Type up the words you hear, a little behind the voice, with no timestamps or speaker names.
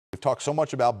We've talked so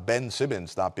much about Ben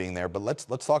Simmons not being there, but let's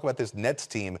talk about this Nets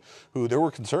team, who there were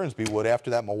concerns be would after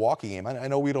that Milwaukee game. I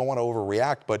know we don't want to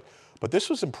overreact, but this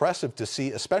was impressive to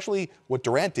see, especially what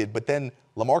Durant did, but then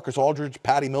LaMarcus Aldridge,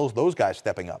 Patty Mills, those guys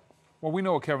stepping up. Well, we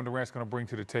know what Kevin Durant's going to bring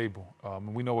to the table,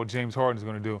 and we know what James Harden's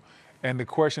going to do. And the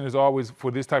question is always,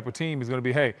 for this type of team, is going to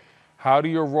be, hey, how do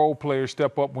your role players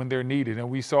step up when they're needed? And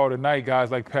we saw tonight guys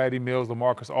like Patty Mills,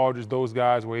 LaMarcus Aldridge, those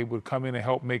guys were able to come in and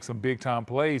help make some big-time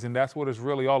plays, and that's what it's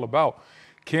really all about.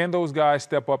 Can those guys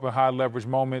step up in high-leverage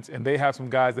moments? And they have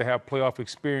some guys that have playoff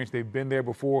experience. They've been there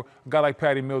before. A guy like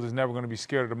Patty Mills is never going to be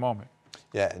scared of the moment.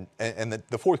 Yeah, and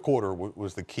the fourth quarter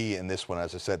was the key in this one.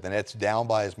 As I said, the Nets down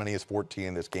by as many as 14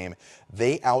 in this game.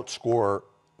 They outscore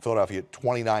Philadelphia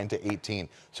 29-18.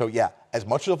 So yeah, as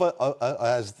much of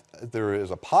as there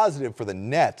is a positive for the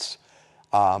Nets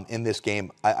in this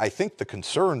game, I think the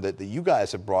concern that you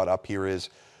guys have brought up here is,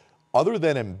 other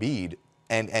than Embiid,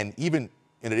 and even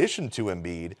in addition to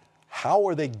Embiid, how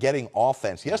are they getting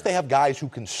offense? Yes, they have guys who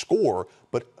can score,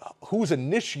 but who's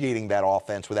initiating that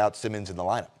offense without Simmons in the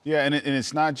lineup? Yeah, and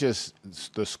it's not just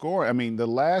the score. I mean, the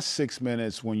last 6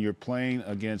 minutes when you're playing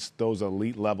against those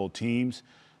elite level teams,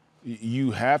 you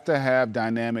have to have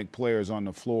dynamic players on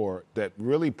the floor that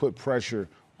really put pressure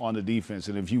on the defense.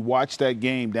 And if you watch that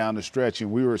game down the stretch,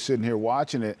 and we were sitting here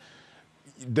watching it,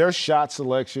 their shot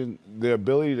selection, their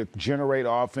ability to generate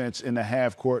offense in the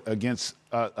half court against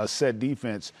a set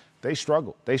defense, they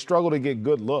struggle. They struggle to get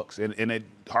good looks. And it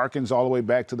harkens all the way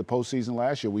back to the postseason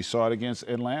last year. We saw it against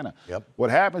Atlanta. Yep. What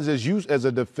happens is, you, as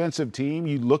a defensive team,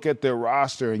 you look at their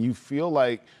roster and you feel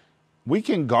like we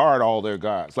can guard all their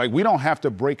guys. Like, we don't have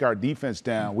to break our defense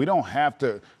down. We don't have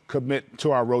to commit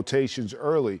to our rotations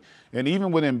early. And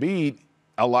even with Embiid,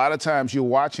 a lot of times you'll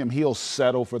watch him, he'll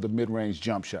settle for the mid-range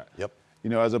jump shot. Yep.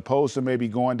 You know, as opposed to maybe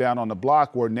going down on the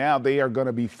block, where now they are going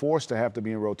to be forced to have to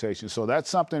be in rotation. So that's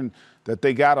something that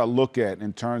they got to look at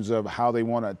in terms of how they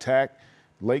want to attack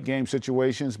late game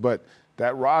situations. But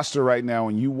that roster right now,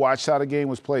 when you watch how the game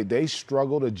was played, they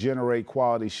struggle to generate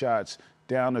quality shots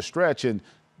down the stretch. And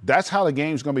that's how the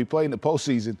game's going to be played in the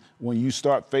postseason. When you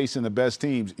start facing the best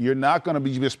teams, you're not going to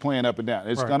be just playing up and down.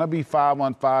 It's going to be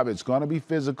 5-on-5. It's going to be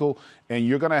physical, and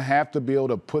you're going to have to be able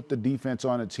to put the defense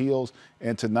on its heels.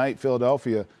 And tonight,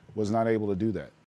 Philadelphia was not able to do that.